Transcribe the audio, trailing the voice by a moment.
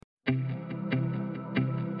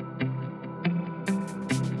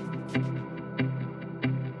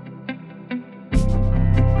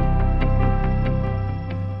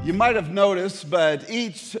You might have noticed, but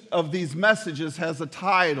each of these messages has a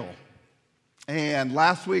title. And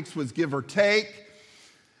last week's was Give or Take.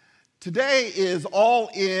 Today is All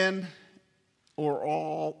In or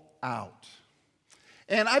All Out.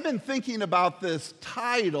 And I've been thinking about this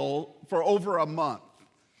title for over a month.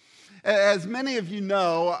 As many of you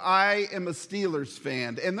know, I am a Steelers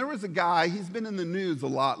fan. And there was a guy, he's been in the news a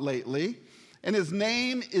lot lately, and his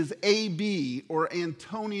name is AB, or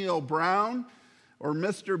Antonio Brown, or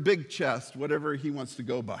Mr. Big Chest, whatever he wants to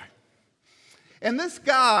go by. And this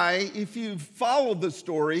guy, if you've followed the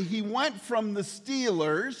story, he went from the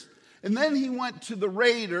Steelers, and then he went to the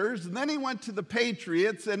Raiders, and then he went to the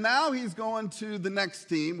Patriots, and now he's going to the next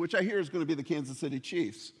team, which I hear is going to be the Kansas City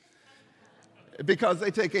Chiefs. Because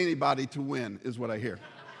they take anybody to win, is what I hear.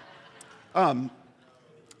 No,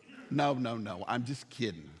 I'm just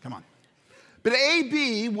kidding. Come on. But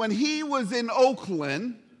AB, when he was in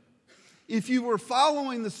Oakland, if you were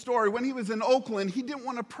following the story, when he was in Oakland, he didn't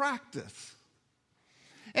want to practice.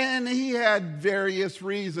 And he had various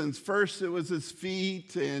reasons. First, it was his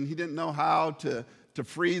feet, and he didn't know how to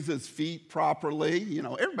freeze his feet properly. You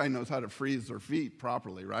know, everybody knows how to freeze their feet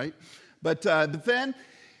properly, right? But then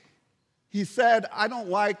he said, I don't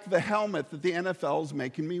like the helmet that the NFL is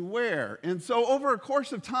making me wear. And so over a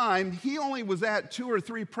course of time, he only was at 2 or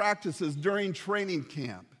 3 practices during training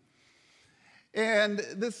camp. And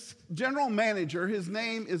this general manager, his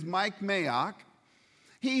name is Mike Mayock,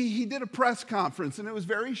 he did a press conference, and it was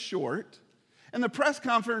very short. And the press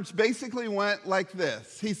conference basically went like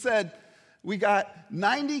this. He said, we got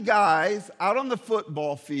 90 guys out on the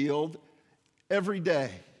football field every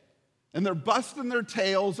day. And they're busting their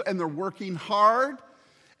tails, and they're working hard,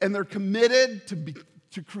 and they're committed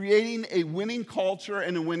to creating a winning culture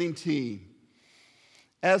and a winning team.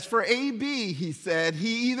 As for AB, he said,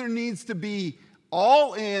 he either needs to be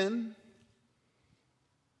all in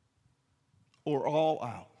or all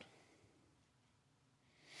out.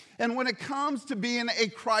 And when it comes to being a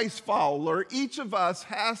Christ follower, each of us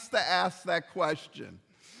has to ask that question.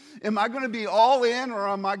 Am I going to be all in or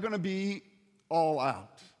am I going to be all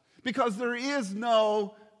out? Because there is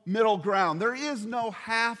no middle ground. There is no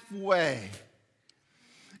halfway.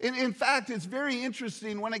 In fact, it's very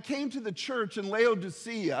interesting. When it came to the church in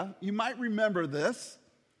Laodicea, you might remember this.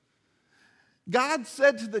 God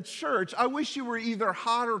said to the church, I wish you were either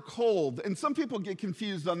hot or cold. And some people get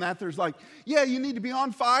confused on that. There's like, yeah, you need to be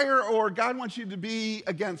on fire, or God wants you to be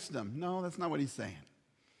against them. No, that's not what he's saying.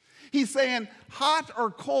 He's saying hot or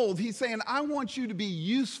cold. He's saying, I want you to be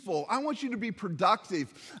useful. I want you to be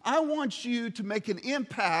productive. I want you to make an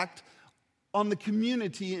impact on the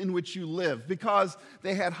community in which you live, because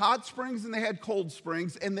they had hot springs and they had cold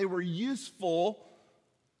springs, and they were useful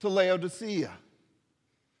to Laodicea.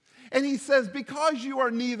 And he says, because you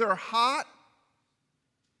are neither hot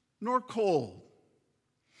nor cold,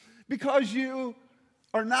 because you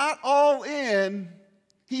are not all in,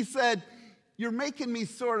 he said, you're making me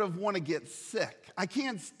sort of want to get sick. I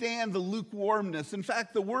can't stand the lukewarmness. In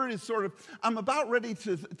fact, the word is sort of, I'm about ready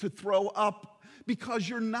to throw up, because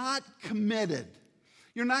you're not committed.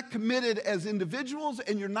 You're not committed as individuals,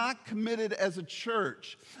 and you're not committed as a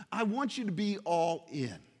church. I want you to be all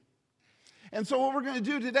in. And so what we're going to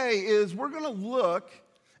do today is we're going to look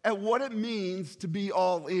at what it means to be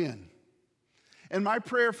all in. And my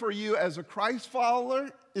prayer for you as a Christ follower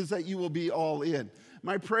is that you will be all in.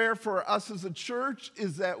 My prayer for us as a church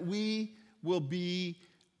is that we will be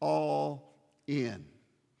all in.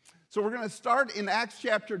 So we're going to start in Acts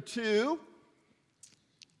chapter 2.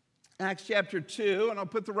 Acts chapter 2, and I'll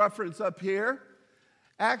put the reference up here.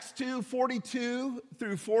 Acts 2, 42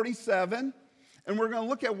 through 47. And we're going to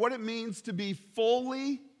look at what it means to be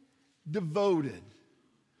fully devoted.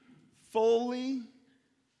 Fully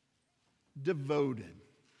devoted.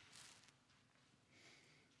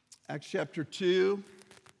 Acts chapter 2.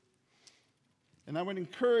 And I would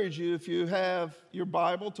encourage you, if you have your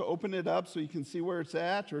Bible, to open it up so you can see where it's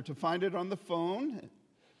at, or to find it on the phone.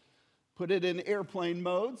 Put it in airplane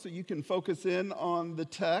mode so you can focus in on the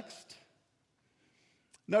text.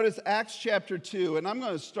 Notice Acts chapter 2, and I'm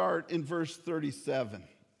going to start in verse 37.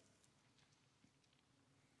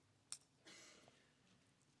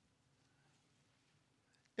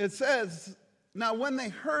 It says, now when they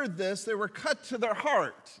heard this, they were cut to their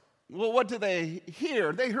heart. Well, what did they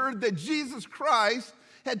hear? They heard that Jesus Christ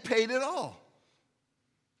had paid it all.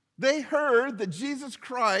 They heard that Jesus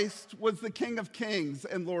Christ was the King of Kings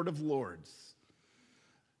and Lord of Lords.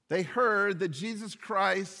 They heard that Jesus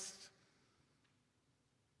Christ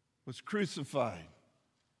was crucified,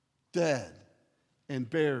 dead, and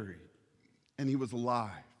buried, and he was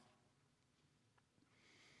alive.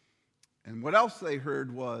 And what else they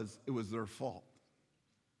heard was it was their fault.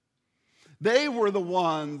 They were the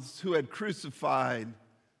ones who had crucified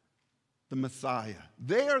the Messiah.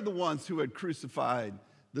 They are the ones who had crucified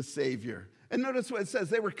the Savior. And notice what it says,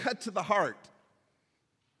 they were cut to the heart.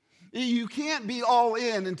 You can't be all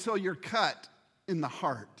in until you're cut in the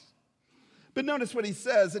heart. But notice what he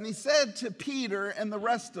says, and he said to Peter and the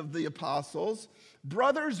rest of the apostles,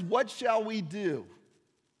 brothers, what shall we do?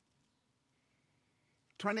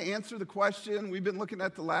 Trying to answer the question we've been looking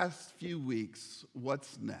at the last few weeks,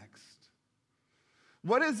 what's next?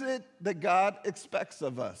 What is it that God expects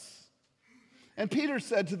of us? And Peter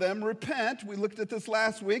said to them, repent. We looked at this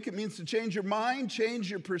last week. It means to change your mind, change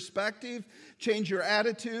your perspective, change your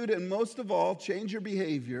attitude, and most of all, change your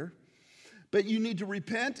behavior. But you need to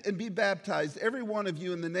repent and be baptized, every one of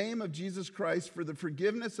you, in the name of Jesus Christ for the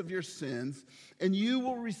forgiveness of your sins, and you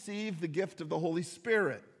will receive the gift of the Holy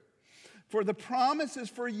Spirit. For the promise is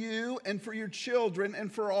for you and for your children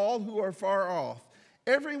and for all who are far off,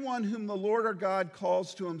 everyone whom the Lord our God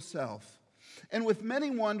calls to himself. And with many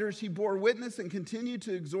wonders he bore witness and continued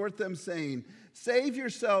to exhort them, saying, save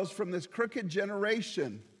yourselves from this crooked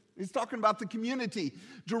generation. He's talking about the community,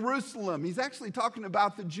 Jerusalem. He's actually talking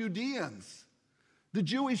about the Judeans, the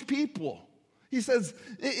Jewish people. He says,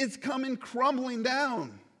 it's coming crumbling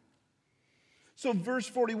down. So verse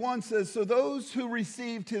 41 says, so those who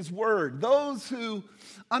received his word, those who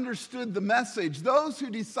understood the message, those who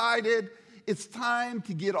decided it's time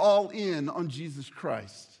to get all in on Jesus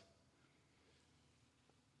Christ.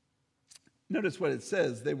 Notice what it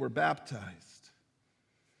says, they were baptized.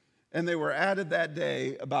 And they were added that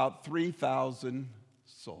day about 3,000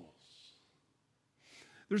 souls.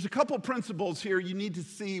 There's a couple principles here you need to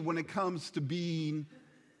see when it comes to being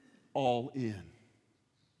all in.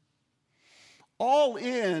 All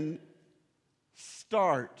in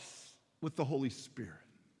starts with the Holy Spirit.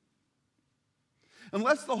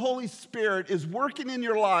 Unless the Holy Spirit is working in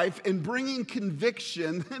your life and bringing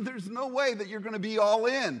conviction, there's no way that you're going to be all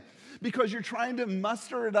in because you're trying to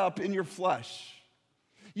muster it up in your flesh.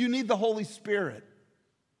 You need the Holy Spirit.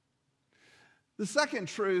 The second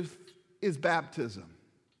truth is baptism.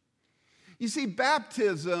 You see,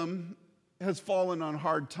 baptism has fallen on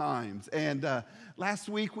hard times. And last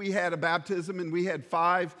week we had a baptism and we had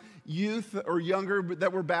 5 youth or younger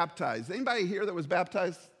that were baptized. Anybody here that was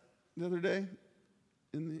baptized the other day?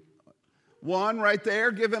 One right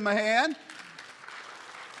there, give him a hand.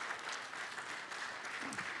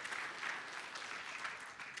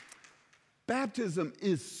 Baptism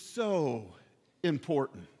is so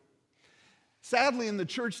important. Sadly, in the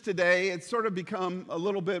church today, it's sort of become a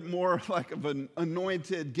little bit more like of an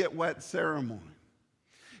anointed get wet ceremony.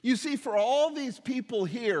 You see, for all these people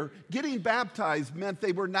here, getting baptized meant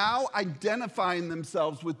they were now identifying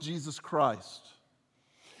themselves with Jesus Christ.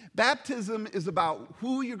 Baptism is about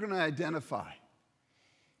who you're going to identify.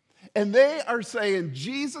 And they are saying,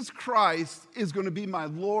 Jesus Christ is going to be my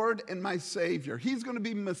Lord and my Savior. He's going to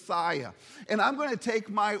be Messiah. And I'm going to take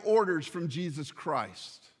my orders from Jesus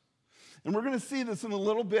Christ. And we're going to see this in a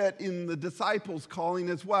little bit in the disciples' calling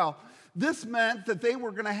as well. This meant that they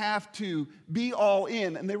were going to have to be all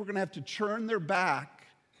in, and they were going to have to turn their back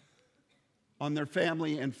on their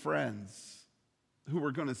family and friends who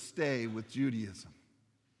were going to stay with Judaism.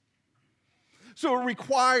 So it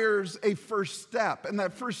requires a first step, and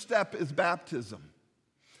that first step is baptism.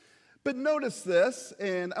 But notice this,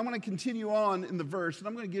 and I'm going to continue on in the verse, and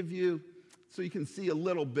I'm going to give you, so you can see a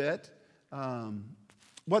little bit,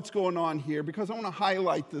 what's going on here, because I want to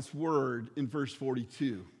highlight this word in verse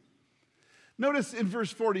 42. Notice in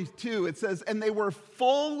verse 42, it says, and they were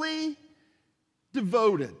fully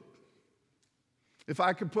devoted. If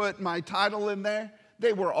I could put my title in there,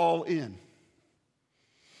 they were all in.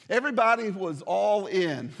 Everybody was all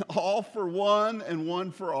in, all for one and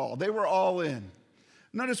one for all. They were all in.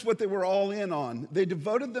 Notice what they were all in on. They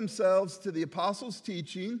devoted themselves to the apostles'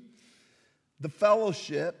 teaching, the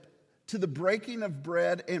fellowship, to the breaking of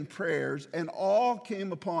bread and prayers, and all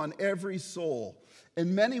came upon every soul.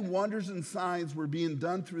 And many wonders and signs were being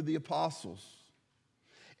done through the apostles.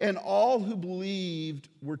 And all who believed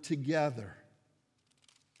were together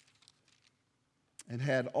and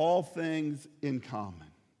had all things in common.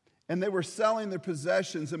 And they were selling their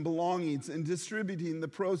possessions and belongings and distributing the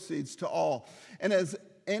proceeds to all, and as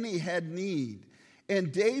any had need.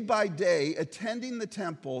 And day by day, attending the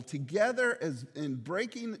temple together as in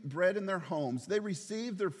breaking bread in their homes, they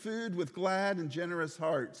received their food with glad and generous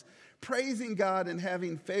hearts, praising God and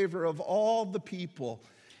having favor of all the people.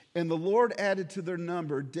 And the Lord added to their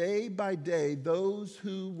number day by day those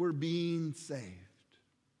who were being saved.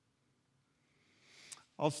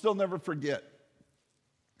 I'll still never forget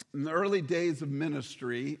In the early days of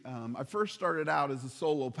ministry, I first started out as a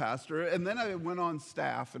solo pastor, and then I went on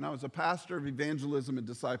staff, and I was a pastor of evangelism and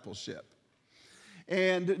discipleship.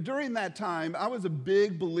 And during that time, I was a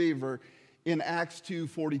big believer in Acts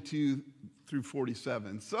 2:42 through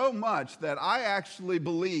 47, so much that I actually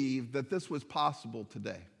believed that this was possible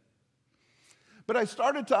today. But I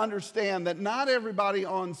started to understand that not everybody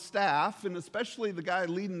on staff, and especially the guy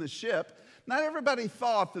leading the ship, not everybody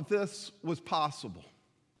thought that this was possible.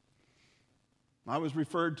 I was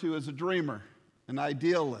referred to as a dreamer, an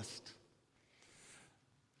idealist.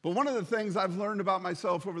 But one of the things I've learned about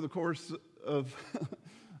myself over the course of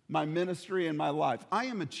my ministry and my life, I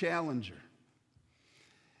am a challenger.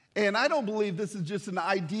 And I don't believe this is just an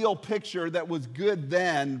ideal picture that was good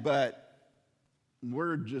then, but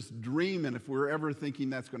we're just dreaming if we're ever thinking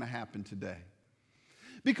that's going to happen today.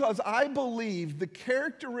 Because I believe the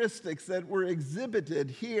characteristics that were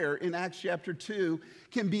exhibited here in Acts chapter 2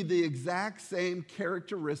 can be the exact same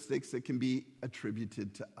characteristics that can be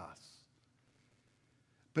attributed to us.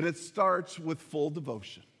 But it starts with full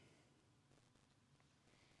devotion.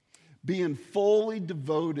 Being fully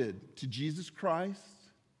devoted to Jesus Christ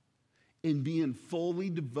and being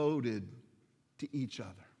fully devoted to each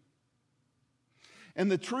other.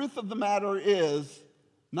 And the truth of the matter is,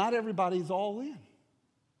 not everybody's all in.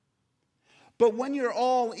 But when you're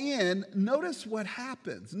all in, notice what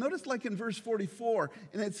happens. Notice like in verse 44,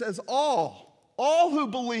 and it says all who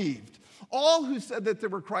believed, all who said that they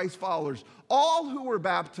were Christ followers, all who were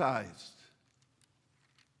baptized.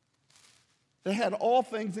 They had all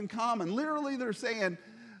things in common. Literally, they're saying,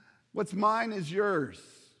 what's mine is yours,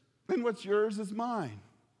 and what's yours is mine.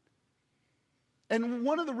 And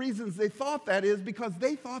one of the reasons they thought that is because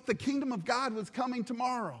they thought the kingdom of God was coming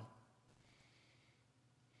tomorrow.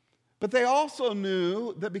 But they also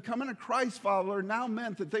knew that becoming a Christ follower now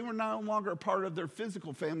meant that they were no longer a part of their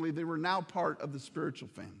physical family, they were now part of the spiritual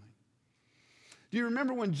family. Do you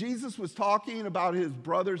remember when Jesus was talking about his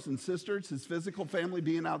brothers and sisters, his physical family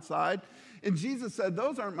being outside? And Jesus said,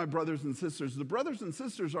 those aren't my brothers and sisters. The brothers and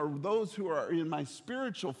sisters are those who are in my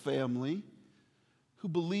spiritual family who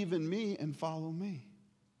believe in me and follow me.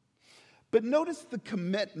 But notice the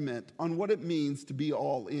commitment on what it means to be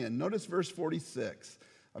all in. Notice verse 46.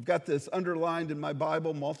 I've got this underlined in my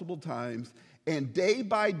Bible multiple times. And day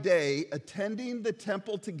by day, attending the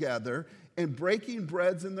temple together and breaking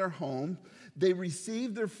breads in their home, they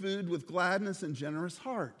received their food with gladness and generous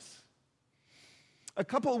hearts. A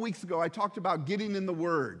couple of weeks ago, I talked about getting in the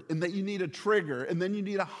Word and that you need a trigger, and then you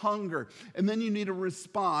need a hunger, and then you need a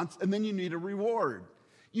response, and then you need a reward.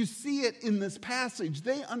 You see it in this passage.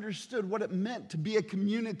 They understood what it meant to be a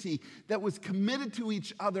community that was committed to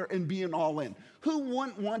each other and being all in. Who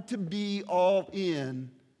wouldn't want to be all in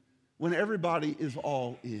when everybody is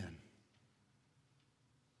all in?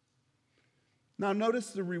 Now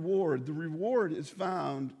notice the reward. The reward is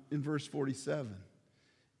found in verse 47.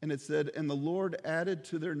 And it said, and the Lord added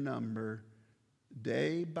to their number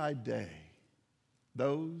day by day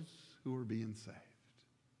those who were being saved.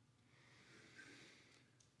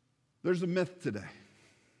 There's a myth today.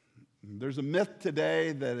 There's a myth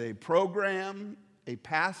today that a program, a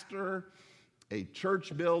pastor, a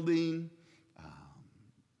church building,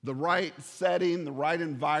 the right setting, the right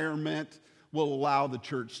environment will allow the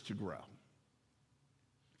church to grow.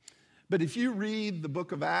 But if you read the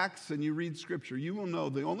book of Acts and you read Scripture, you will know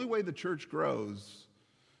the only way the church grows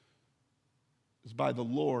is by the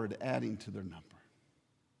Lord adding to their number.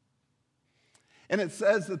 And it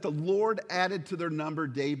says that the Lord added to their number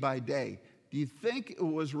day by day. Do you think it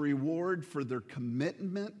was a reward for their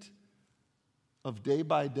commitment of day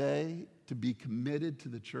by day to be committed to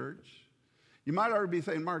the church? You might already be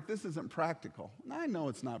saying, Mark, this isn't practical. And I know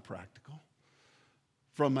it's not practical.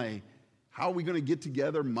 From a, how are we going to get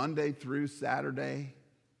together Monday through Saturday?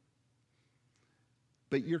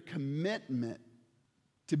 But your commitment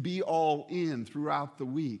to be all in throughout the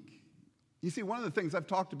week. You see, one of the things I've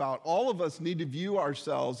talked about, all of us need to view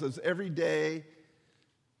ourselves as everyday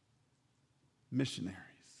missionaries.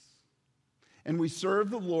 And we serve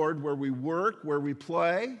the Lord where we work, where we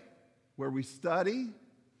play, where we study,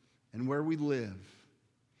 and where we live.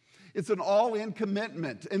 It's an all-in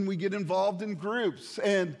commitment, and we get involved in groups.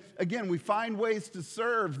 And again, we find ways to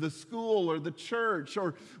serve the school or the church,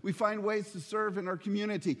 or we find ways to serve in our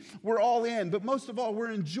community. We're all in, but most of all, we're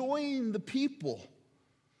enjoying the people.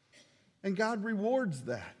 And God rewards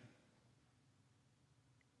that.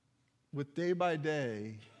 With day by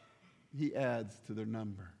day, He adds to their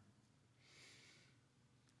number.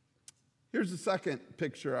 Here's the second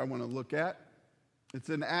picture I want to look at. It's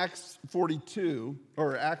in Acts 42,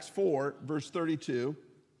 or Acts 4, verse 32.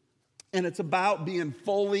 And it's about being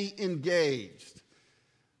fully engaged.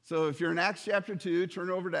 So if you're in Acts chapter 2, turn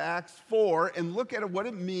over to Acts 4 and look at what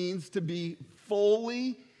it means to be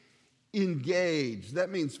fully engaged. That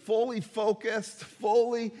means fully focused,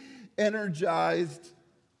 fully energized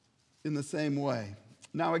in the same way.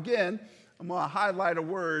 Now again, I'm going to highlight a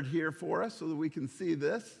word here for us so that we can see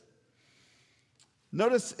this.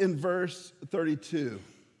 Notice in verse 32.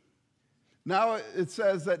 Now it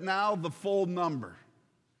says that now the full number.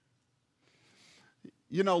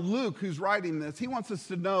 You know, Luke, who's writing this, he wants us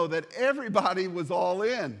to know that everybody was all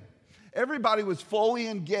in. Everybody was fully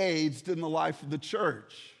engaged in the life of the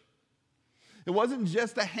church. It wasn't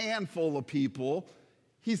just a handful of people.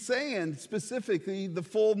 He's saying specifically the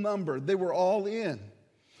full number. They were all in.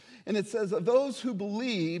 And it says, those who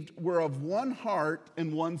believed were of one heart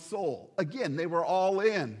and one soul. Again, they were all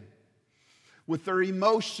in with their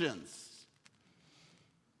emotions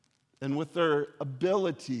and with their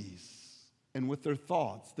abilities and with their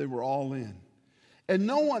thoughts. They were all in. And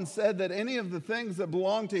no one said that any of the things that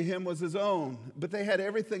belonged to him was his own, but they had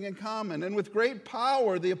everything in common. And with great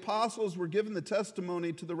power, the apostles were given the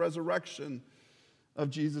testimony to the resurrection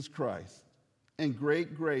of Jesus Christ. And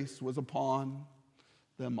great grace was upon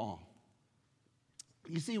them all.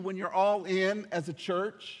 You see, when you're all in as a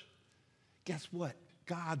church, guess what?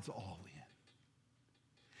 God's all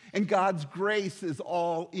in. And God's grace is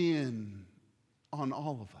all in on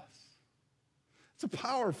all of us. It's a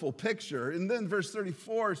powerful picture. And then verse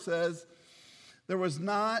 34 says, there was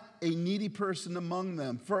not a needy person among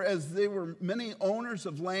them, for as they were many owners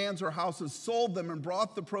of lands or houses, sold them and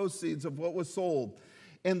brought the proceeds of what was sold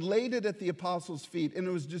and laid it at the apostles' feet, and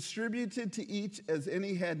it was distributed to each as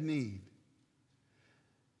any had need.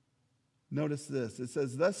 Notice this. It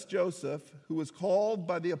says, thus Joseph, who was called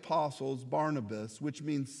by the apostles Barnabas, which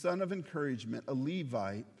means son of encouragement, a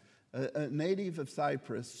Levite, a native of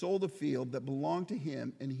Cyprus, sold a field that belonged to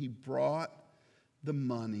him, and he brought the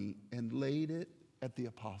money and laid it at the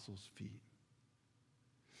apostles' feet.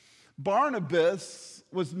 Barnabas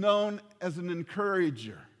was known as an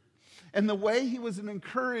encourager. And the way he was an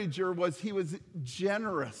encourager was he was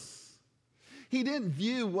generous. He didn't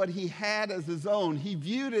view what he had as his own. He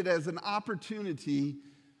viewed it as an opportunity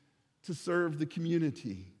to serve the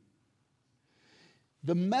community.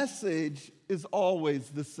 The message is always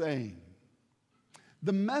the same.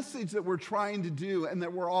 The message that we're trying to do and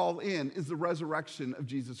that we're all in is the resurrection of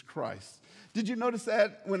Jesus Christ. Did you notice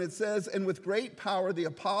that when it says, and with great power the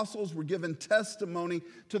apostles were given testimony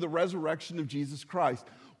to the resurrection of Jesus Christ?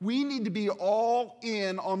 We need to be all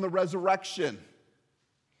in on the resurrection.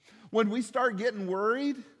 When we start getting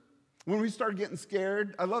worried, when we start getting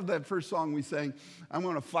scared, I love that first song we sang, I'm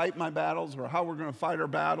going to fight my battles, or how we're going to fight our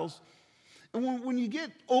battles. And when you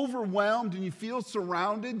get overwhelmed and you feel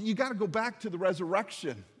surrounded, you got to go back to the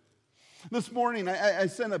resurrection. This morning, I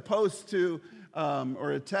sent a post to,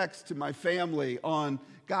 or a text to my family on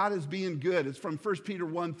God is being good. It's from 1 Peter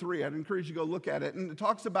 1:3. I'd encourage you to go look at it. And it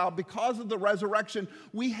talks about because of the resurrection,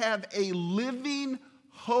 we have a living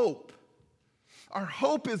hope. Our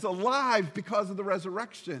hope is alive because of the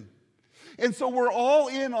resurrection. And so we're all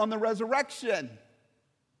in on the resurrection.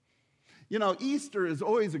 You know, Easter is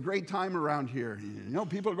always a great time around here. You know,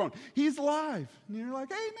 people are going, he's alive. And you're like,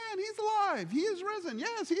 amen, he's alive. He is risen.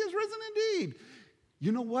 Yes, he is risen indeed.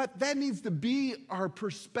 You know what? That needs to be our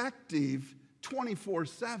perspective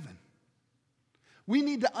 24/7. We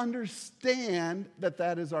need to understand that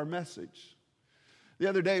that is our message. The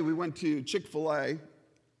other day we went to Chick-fil-A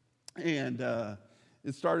and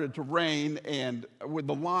it started to rain, and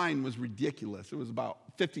the line was ridiculous. It was about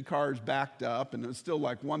 50 cars backed up, and it was still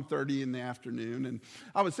like 1:30 in the afternoon. And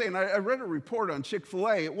I was saying, I read a report on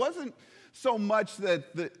Chick-fil-A. It wasn't so much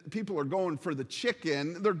that the people are going for the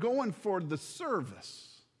chicken. They're going for the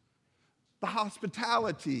service, the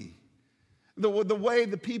hospitality, the way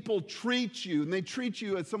the people treat you, and they treat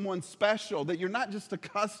you as someone special, that you're not just a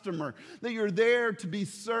customer, that you're there to be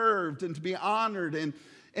served and to be honored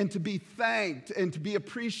and to be thanked and to be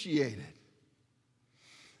appreciated.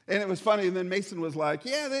 And it was funny, and then Mason was like,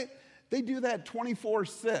 yeah, they do that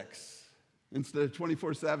 24/6 instead of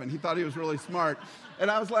 24/7. He thought he was really smart.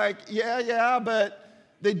 And I was like, yeah,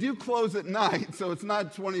 but they do close at night, so it's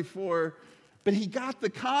not 24. But he got the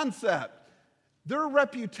concept. Their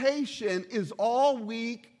reputation is all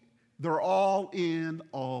week. They're all in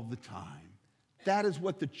all the time. That is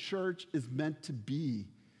what the church is meant to be.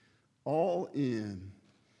 All in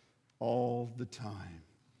all the time.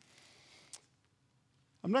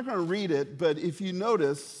 I'm not going to read it, but if you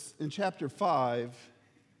notice in chapter 5,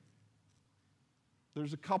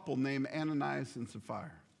 there's a couple named Ananias and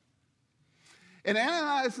Sapphira. And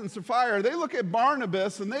Ananias and Sapphira, they look at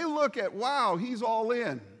Barnabas and they look at, wow, he's all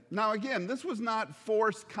in. Now, again, this was not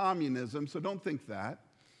forced communism, so don't think that.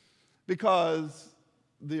 Because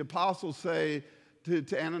the apostles say to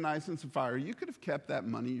Ananias and Sapphira, you could have kept that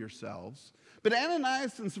money yourselves. But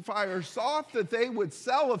Ananias and Sapphira saw that they would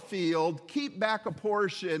sell a field, keep back a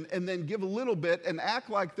portion, and then give a little bit and act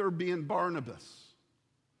like they're being Barnabas.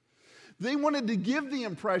 They wanted to give the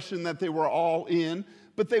impression that they were all in,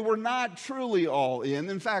 but they were not truly all in.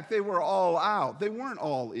 In fact, they were all out. They weren't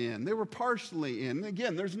all in. They were partially in.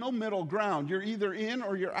 Again, there's no middle ground. You're either in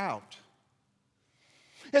or you're out.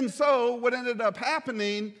 And so what ended up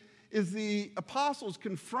happening is the apostles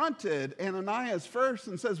confronted Ananias first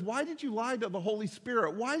and says, why did you lie to the Holy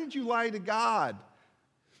Spirit? Why did you lie to God?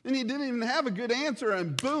 And he didn't even have a good answer,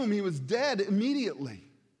 and boom, he was dead immediately.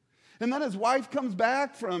 And then his wife comes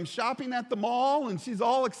back from shopping at the mall, and she's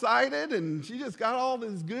all excited, and she just got all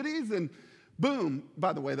these goodies, and boom.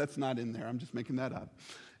 By the way, that's not in there. I'm just making that up.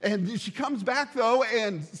 And she comes back, though,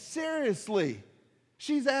 and seriously,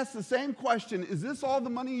 she's asked the same question, is this all the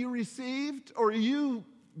money you received, or are you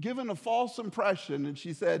given a false impression? And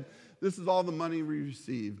she said, this is all the money we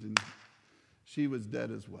received, and she was dead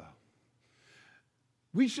as well.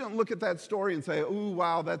 We shouldn't look at that story and say, oh,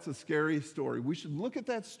 wow, that's a scary story. We should look at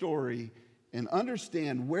that story and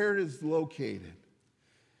understand where it is located.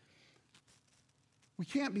 We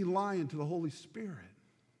can't be lying to the Holy Spirit.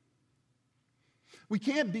 We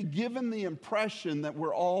can't be given the impression that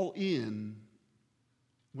we're all in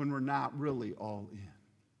when we're not really all in.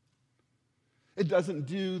 It doesn't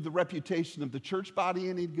do the reputation of the church body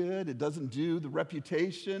any good. It doesn't do the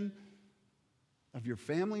reputation of your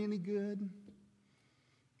family any good.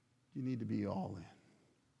 You need to be all in.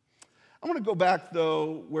 I want to go back,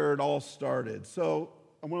 though, where it all started. So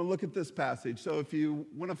I want to look at this passage. So if you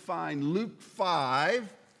want to find Luke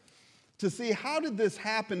 5 to see how did this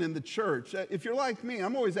happen in the church. If you're like me,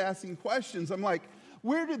 I'm always asking questions. I'm like,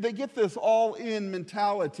 where did they get this all-in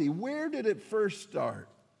mentality? Where did it first start?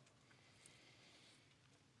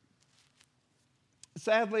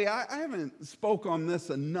 Sadly, I haven't spoke on this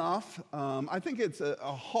enough. I think it's a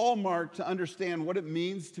hallmark to understand what it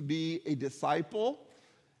means to be a disciple.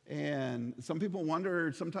 And some people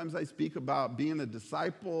wonder, sometimes I speak about being a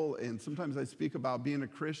disciple, and sometimes I speak about being a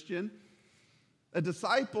Christian. A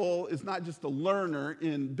disciple is not just a learner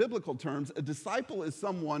in biblical terms. A disciple is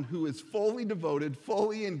someone who is fully devoted,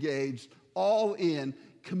 fully engaged, all in,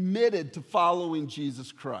 committed to following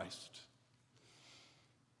Jesus Christ.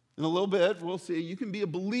 In a little bit, we'll see, you can be a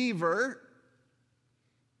believer,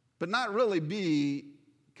 but not really be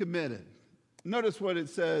committed. Notice what it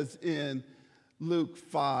says in Luke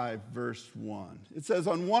 5, verse 1. It says,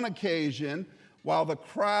 on one occasion, while the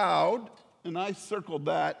crowd, and I circled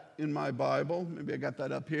that in my Bible, maybe I got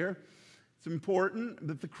that up here. It's important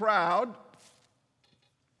that the crowd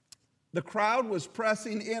was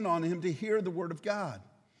pressing in on him to hear the word of God.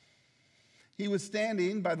 He was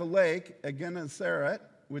standing by the lake at Gennesaret,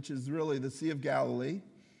 which is really the Sea of Galilee.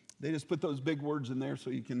 They just put those big words in there so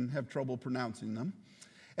you can have trouble pronouncing them.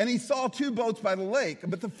 And he saw two boats by the lake,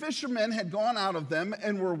 but the fishermen had gone out of them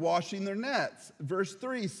and were washing their nets. Verse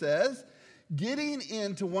 3 says, getting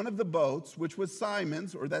into one of the boats, which was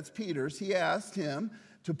Simon's, or that's Peter's, he asked him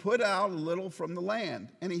to put out a little from the land.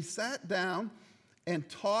 And he sat down and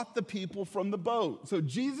taught the people from the boat. So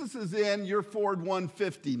Jesus is in your Ford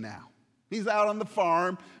 150 now. He's out on the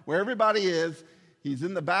farm where everybody is. He's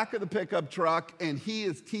in the back of the pickup truck, and he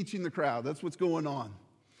is teaching the crowd. That's what's going on.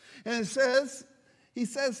 And he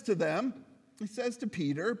says to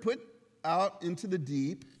Peter, put out into the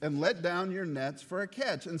deep and let down your nets for a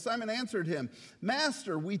catch. And Simon answered him,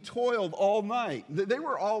 Master, we toiled all night. They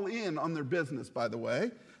were all in on their business, by the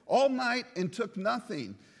way, all night and took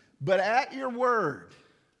nothing. But at your word,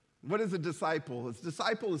 what is a disciple? A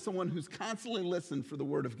disciple is someone who's constantly listened for the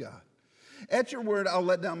word of God. At your word, I'll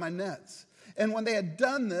let down my nets. And when they had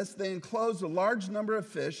done this, they enclosed a large number of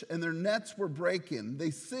fish, and their nets were breaking.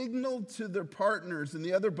 They signaled to their partners in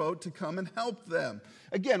the other boat to come and help them.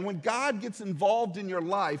 Again, when God gets involved in your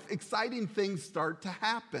life, exciting things start to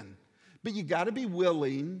happen. But you got to be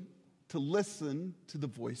willing to listen to the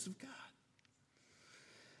voice of God.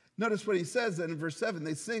 Notice what he says then in verse 7.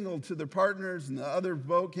 They signaled to their partners, and the other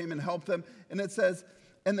boat came and helped them. And it says,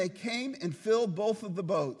 and they came and filled both of the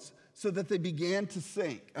boats, so that they began to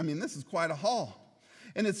sink. I mean, this is quite a haul.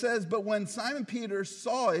 And it says, but when Simon Peter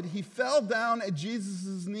saw it, he fell down at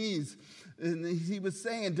Jesus' knees. And he was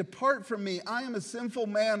saying, depart from me, I am a sinful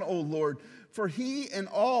man, O Lord. For he and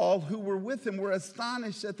all who were with him were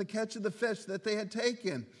astonished at the catch of the fish that they had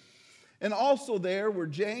taken. And also there were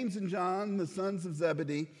James and John, the sons of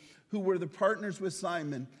Zebedee, who were the partners with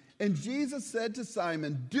Simon. And Jesus said to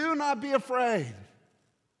Simon, "Do not be afraid.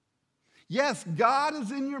 Yes, God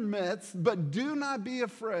is in your midst, but do not be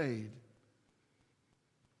afraid.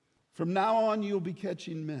 From now on, you'll be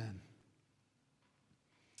catching men."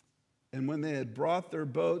 And when they had brought their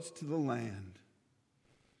boats to the land,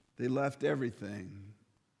 they left everything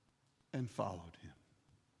and followed him.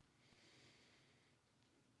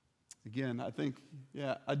 Again, I think,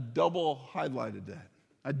 I double highlighted that.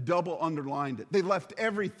 I double underlined it. They left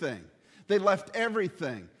everything. They left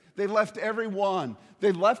everything. They left everyone.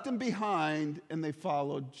 They left him behind and they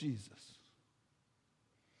followed Jesus.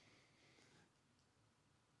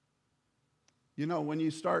 You know, when you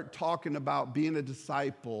start talking about being a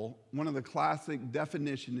disciple, one of the classic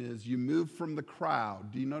definitions is you move from the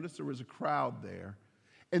crowd. Do you notice there was a crowd there?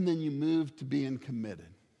 And then you move to being committed.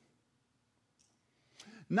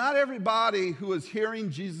 Not everybody who was hearing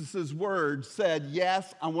Jesus' words said,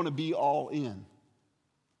 "Yes, I want to be all in."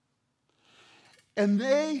 And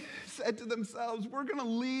they said to themselves, "We're going to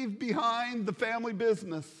leave behind the family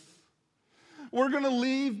business. We're going to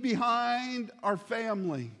leave behind our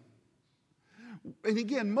family." And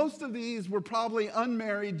again, most of these were probably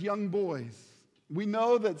unmarried young boys. We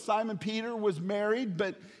know that Simon Peter was married,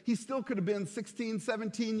 but he still could have been 16,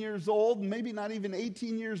 17 years old, maybe not even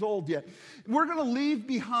 18 years old yet. We're going to leave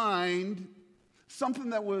behind something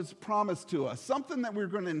that was promised to us, something that we're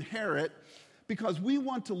going to inherit because we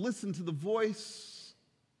want to listen to the voice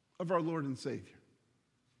of our Lord and Savior.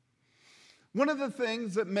 One of the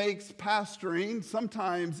things that makes pastoring,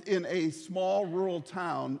 sometimes in a small rural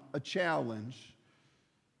town, a challenge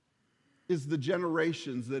is the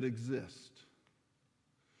generations that exist.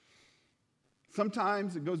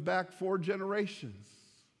 Sometimes it goes back 4 generations.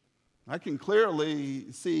 I can clearly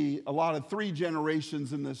see a lot of 3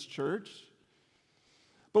 generations in this church.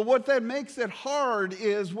 But what that makes it hard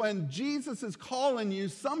is when Jesus is calling you,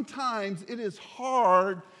 sometimes it is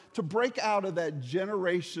hard to break out of that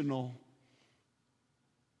generational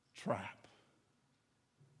trap.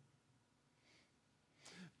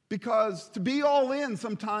 Because to be all in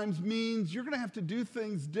sometimes means you're going to have to do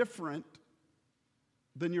things different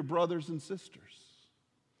than your brothers and sisters.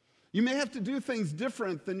 You may have to do things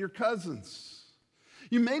different than your cousins.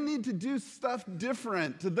 You may need to do stuff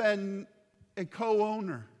different than a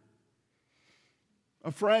co-owner,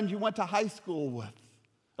 a friend you went to high school with,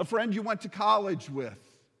 a friend you went to college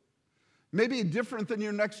with. Maybe different than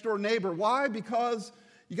your next door neighbor. Why? Because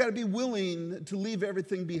you got to be willing to leave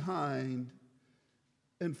everything behind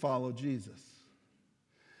and follow Jesus.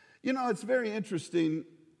 You know, it's very interesting.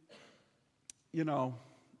 You know,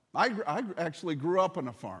 I actually grew up on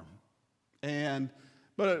a farm,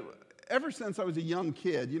 but ever since I was a young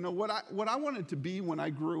kid, you know, what I wanted to be when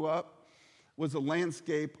I grew up was a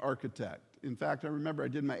landscape architect. In fact, I remember I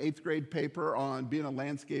did my 8th grade paper on being a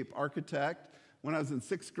landscape architect. When I was in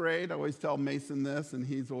 6th grade, I always tell Mason this, and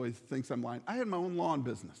he always thinks I'm lying. I had my own lawn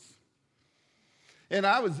business. And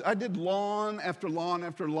I did lawn after lawn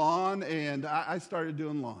after lawn, and I started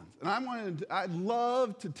doing lawns. And I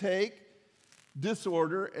loved to take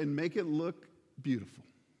disorder and make it look beautiful.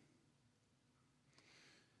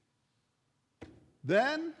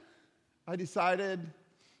 Then I decided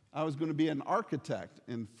I was going to be an architect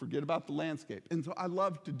and forget about the landscape. And so I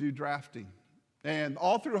loved to do drafting. And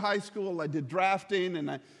all through high school, I did drafting,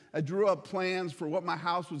 and I drew up plans for what my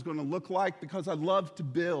house was going to look like because I loved to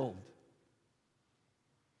build.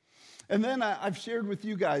 And then I've shared with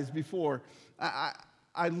you guys before,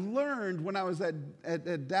 I learned when I was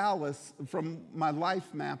at Dallas from my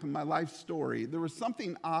life map and my life story, there was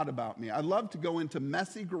something odd about me. I love to go into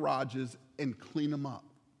messy garages and clean them up.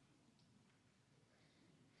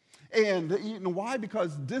 And you know why?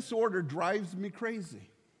 Because disorder drives me crazy.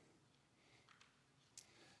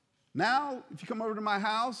 Now, if you come over to my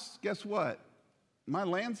house, guess what? My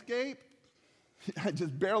landscape, I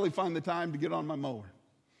just barely find the time to get on my mower.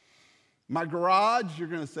 My garage, you're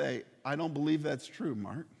going to say, "I don't believe that's true,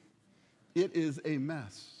 Mark." It is a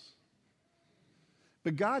mess.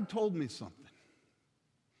 But God told me something.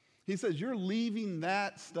 He says, you're leaving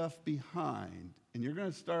that stuff behind, and you're going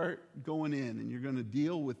to start going in, and you're going to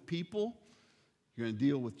deal with people, you're going to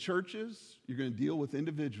deal with churches, you're going to deal with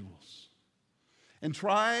individuals. And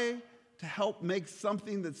try to help make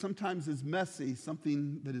something that sometimes is messy,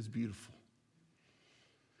 something that is beautiful.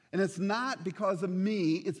 And it's not because of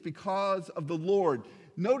me, it's because of the Lord.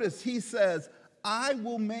 Notice he says, "I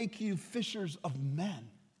will make you fishers of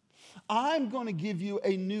men." I'm going to give you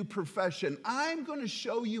a new profession. I'm going to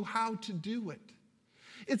show you how to do it.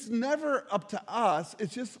 It's never up to us.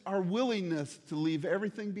 It's just our willingness to leave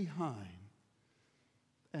everything behind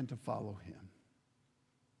and to follow him.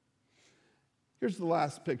 Here's the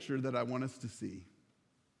last picture that I want us to see.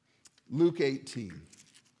 Luke 18.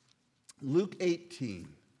 Luke 18.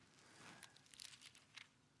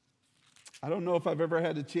 I don't know if I've ever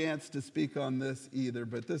had a chance to speak on this either,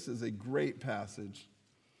 but this is a great passage.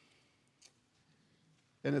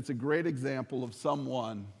 And it's a great example of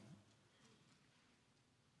someone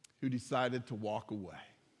who decided to walk away.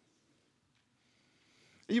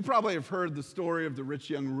 You probably have heard the story of the rich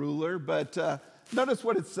young ruler, but notice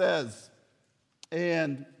what it says.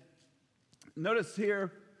 And notice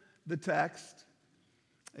here the text.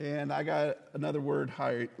 And I got another word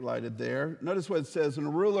highlighted there. Notice what it says. And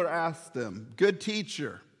the ruler asked him, "Good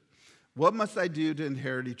teacher, what must I do to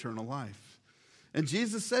inherit eternal life?" And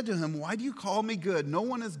Jesus said to him, "Why do you call me good? No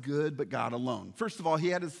one is good but God alone." First of all, he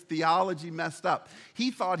had his theology messed up.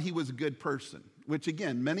 He thought he was a good person, which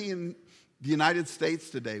again, many in the United States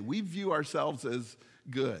today, we view ourselves as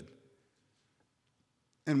good.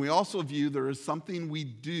 And we also view there is something we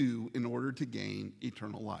do in order to gain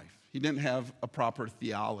eternal life. He didn't have a proper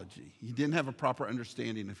theology. He didn't have a proper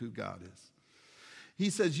understanding of who God is.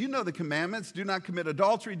 He says, "You know the commandments. Do not commit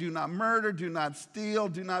adultery. Do not murder. Do not steal.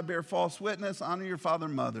 Do not bear false witness. Honor your father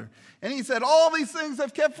and mother." And he said, "All these things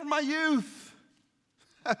I've kept from my youth."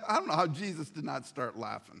 I don't know how Jesus did not start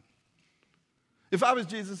laughing. If I was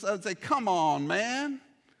Jesus, I would say, "Come on, man.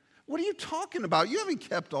 What are you talking about? You haven't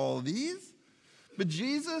kept all of these." But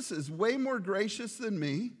Jesus is way more gracious than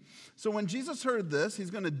me. So when Jesus heard this,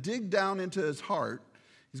 he's going to dig down into his heart.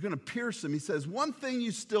 He's going to pierce him. He says, "One thing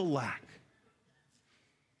you still lack."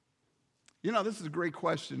 You know, this is a great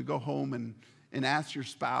question to go home and ask your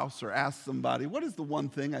spouse or ask somebody, what is the one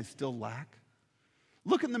thing I still lack?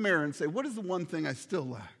 Look in the mirror and say, what is the one thing I still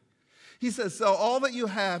lack? He says, "Sell all that you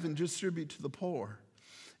have and distribute to the poor,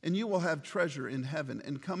 and you will have treasure in heaven,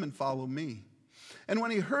 and come and follow me." And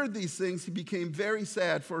when he heard these things, he became very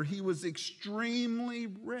sad, for he was extremely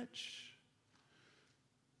rich.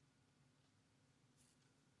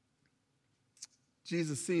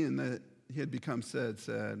 Jesus, seeing that he had become sad,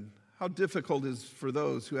 said, "How difficult it is for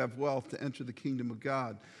those who have wealth to enter the kingdom of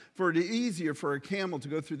God. For it is easier for a camel to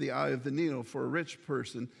go through the eye of the needle, for a rich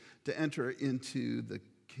person to enter into the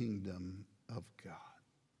kingdom of God."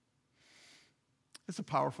 It's a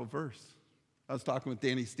powerful verse. I was talking with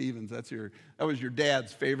Danny Stevens. That was your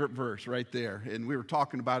dad's favorite verse right there. And we were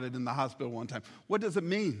talking about it in the hospital one time. What does it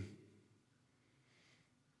mean?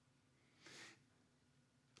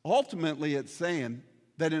 Ultimately, it's saying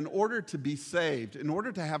that in order to be saved, in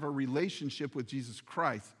order to have a relationship with Jesus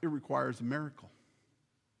Christ, it requires a miracle.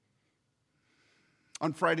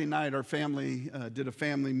 On Friday night, our family did a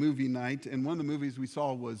family movie night, and one of the movies we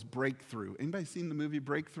saw was Breakthrough. Anybody seen the movie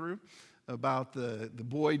Breakthrough? About the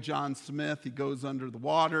boy John Smith. He goes under the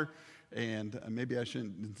water, and maybe I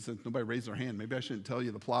shouldn't, since nobody raised their hand, maybe I shouldn't tell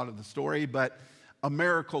you the plot of the story, but a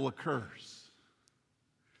miracle occurs.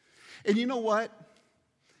 And you know what?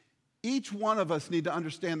 Each one of us need to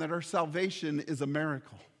understand that our salvation is a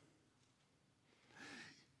miracle.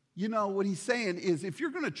 You know, what he's saying is if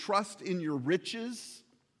you're going to trust in your riches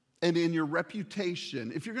and in your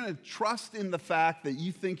reputation, if you're going to trust in the fact that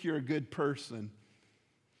you think you're a good person,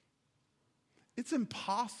 it's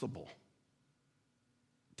impossible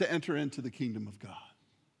to enter into the kingdom of God.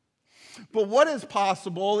 But what is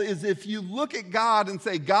possible is if you look at God and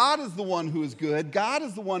say, God is the one who is good, God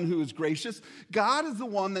is the one who is gracious, God is the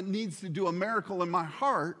one that needs to do a miracle in my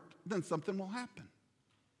heart, then something will happen.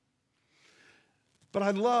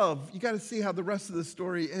 But you got to see how the rest of the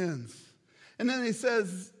story ends. And then he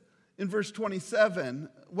says in verse 27,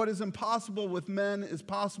 what is impossible with men is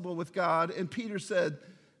possible with God. And Peter's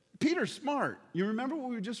smart. You remember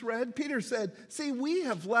what we just read? Peter said, "See, we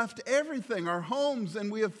have left everything, our homes,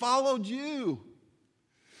 and we have followed you.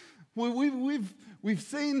 We've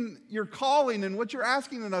seen your calling and what you're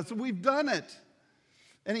asking of us, and we've done it."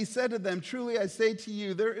 And he said to them, "Truly I say to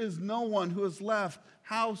you, there is no one who has left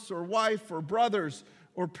house or wife or brothers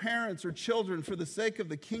or parents or children for the sake of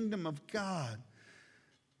the kingdom of God,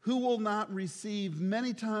 who will not receive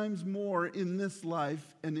many times more in this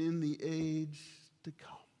life and in the age to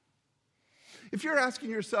come." If you're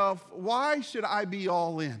asking yourself, why should I be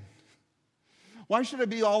all in? Why should I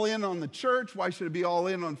be all in on the church? Why should I be all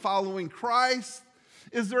in on following Christ?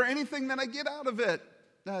 Is there anything that I get out of it?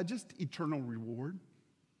 Just eternal reward.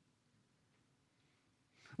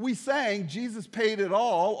 We sang, Jesus paid it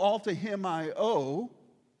all to him I owe.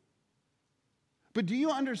 But do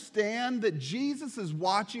you understand that Jesus is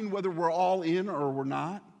watching whether we're all in or we're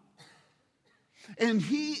not? And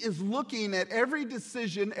he is looking at every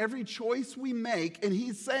decision, every choice we make, and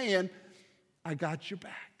he's saying, I got your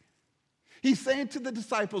back. He's saying to the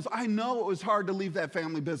disciples, I know it was hard to leave that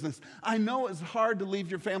family business. I know it's hard to leave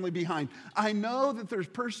your family behind. I know that there's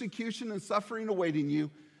persecution and suffering awaiting you,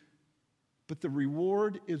 but the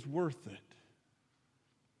reward is worth it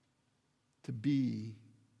to be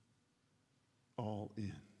all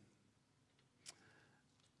in.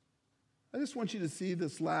 I just want you to see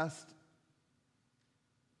this last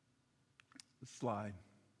slide.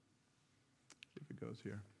 See if it goes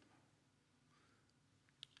here.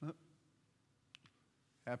 Oh.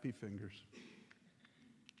 Happy fingers.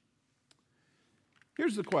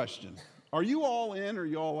 Here's the question. Are you all in or are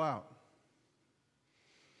you all out?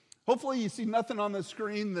 Hopefully you see nothing on the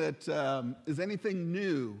screen that is anything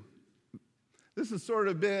new. This has sort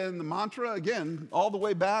of been the mantra, again, all the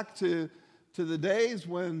way back to the days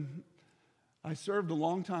when I served a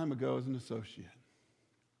long time ago as an associate.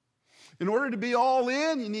 In order to be all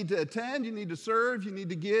in, you need to attend, you need to serve, you need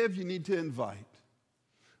to give, you need to invite.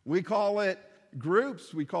 We call it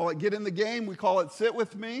groups, we call it get in the game, we call it sit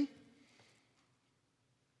with me,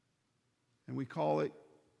 and we call it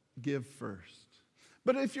give first.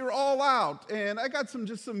 But if you're all out, and I got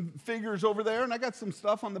some figures over there, and I got some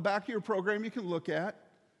stuff on the back of your program you can look at.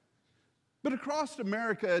 But across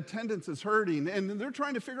America, attendance is hurting, and they're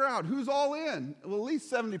trying to figure out who's all in. Well, at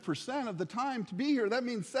least 70% of the time to be here. That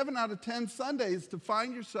means 7 out of 10 Sundays to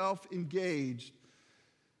find yourself engaged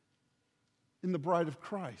in the bride of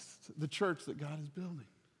Christ, the church that God is building.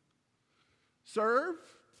 Serve?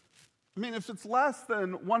 I mean, if it's less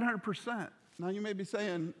than 100%, now you may be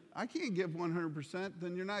saying, I can't give 100%,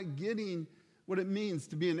 then you're not getting what it means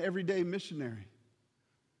to be an everyday missionary.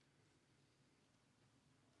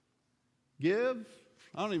 Give?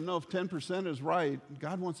 I don't even know if 10% is right.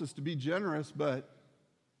 God wants us to be generous, but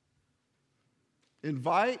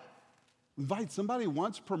invite somebody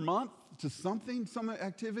once per month to something, some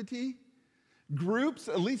activity. Groups,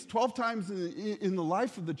 at least 12 times in the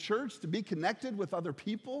life of the church to be connected with other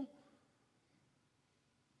people.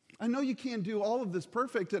 I know you can't do all of this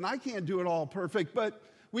perfect, and I can't do it all perfect, but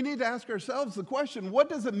we need to ask ourselves the question, what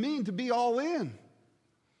does it mean to be all in?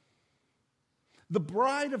 The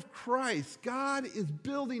bride of Christ, God is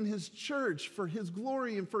building his church for his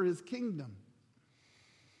glory and for his kingdom.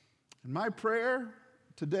 And my prayer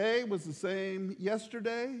today was the same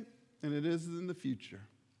yesterday, and it is in the future.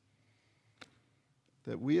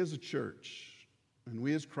 That we as a church and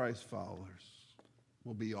we as Christ followers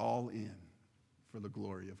will be all in for the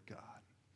glory of God.